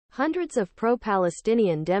Hundreds of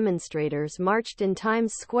pro-Palestinian demonstrators marched in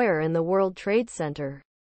Times Square in the World Trade Center.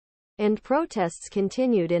 And protests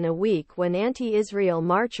continued in a week when anti-Israel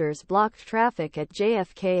marchers blocked traffic at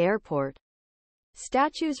JFK Airport.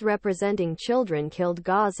 Statues representing children killed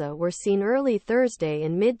Gaza were seen early Thursday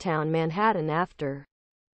in Midtown Manhattan after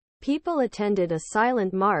people attended a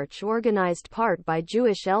silent march organized part by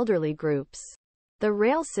Jewish elderly groups. The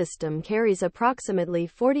rail system carries approximately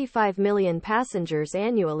 45 million passengers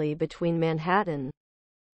annually between Manhattan,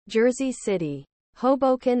 Jersey City,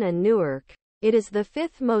 Hoboken and Newark. It is the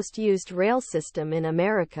fifth most used rail system in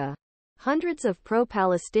America. Hundreds of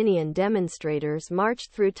pro-Palestinian demonstrators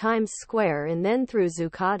marched through Times Square and then through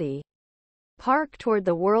Zuccotti Park toward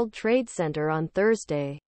the World Trade Center on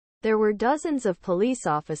Thursday. There were dozens of police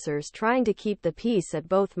officers trying to keep the peace at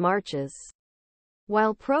both marches,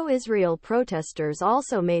 while pro-Israel protesters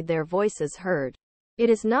also made their voices heard. It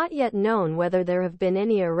is not yet known whether there have been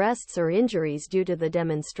any arrests or injuries due to the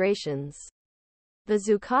demonstrations. The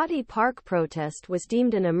Zuccotti Park protest was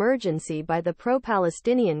deemed an emergency by the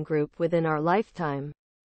pro-Palestinian group Within Our Lifetime.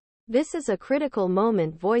 This is a critical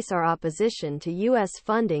moment. Voice our opposition to U.S.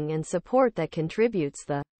 funding and support that contributes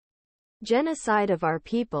the genocide of our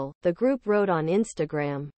people, the group wrote on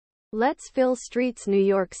Instagram. Let's fill streets New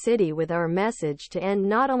York City with our message to end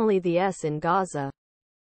not only the S in Gaza,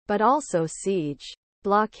 but also siege,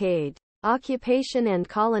 blockade, occupation and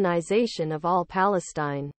colonization of all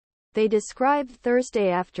Palestine. They described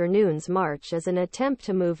Thursday afternoon's march as an attempt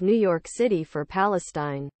to move New York City for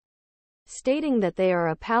Palestine, stating that they are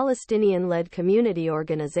a Palestinian-led community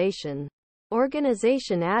organization.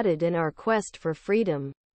 Organization added, in our quest for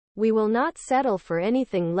freedom, we will not settle for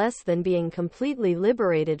anything less than being completely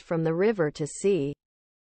liberated from the river to sea.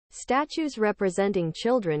 Statues representing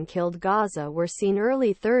children killed Gaza were seen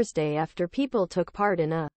early Thursday after people took part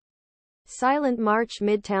in a silent march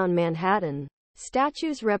midtown Manhattan.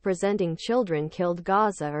 Statues representing children killed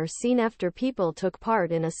Gaza are seen after people took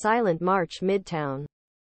part in a silent march midtown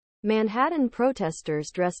Manhattan.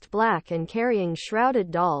 Protesters dressed black and carrying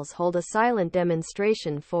shrouded dolls hold a silent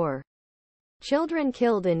demonstration for children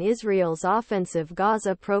killed in Israel's offensive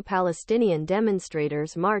Gaza. Pro-Palestinian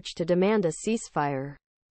demonstrators march to demand a ceasefire.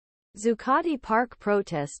 Zuccotti Park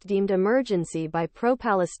protest deemed emergency by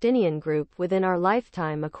pro-Palestinian group Within Our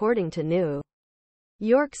Lifetime, according to New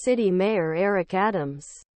York City Mayor Eric Adams.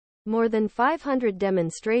 More than 500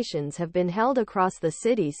 demonstrations have been held across the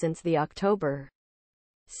city since the October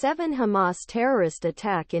 7 Hamas terrorist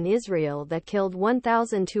attack in Israel that killed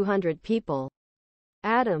 1,200 people.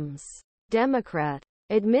 Adams, Democrat,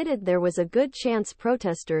 admitted there was a good chance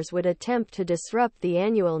protesters would attempt to disrupt the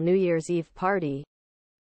annual New Year's Eve party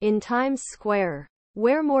in Times Square,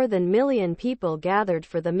 where more than a million people gathered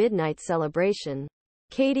for the midnight celebration.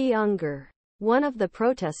 Katie Unger, one of the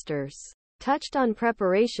protesters, touched on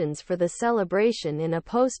preparations for the celebration in a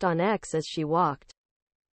post on X as she walked.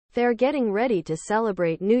 They're getting ready to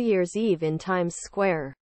celebrate New Year's Eve in Times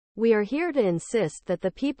Square. We are here to insist that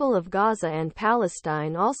the people of Gaza and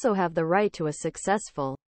Palestine also have the right to a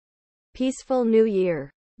successful, peaceful New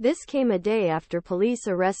Year. This came a day after police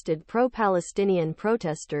arrested pro-Palestinian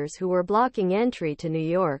protesters who were blocking entry to New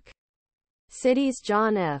York City's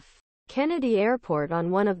John F. Kennedy Airport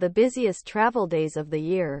on one of the busiest travel days of the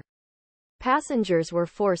year. Passengers were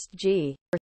forced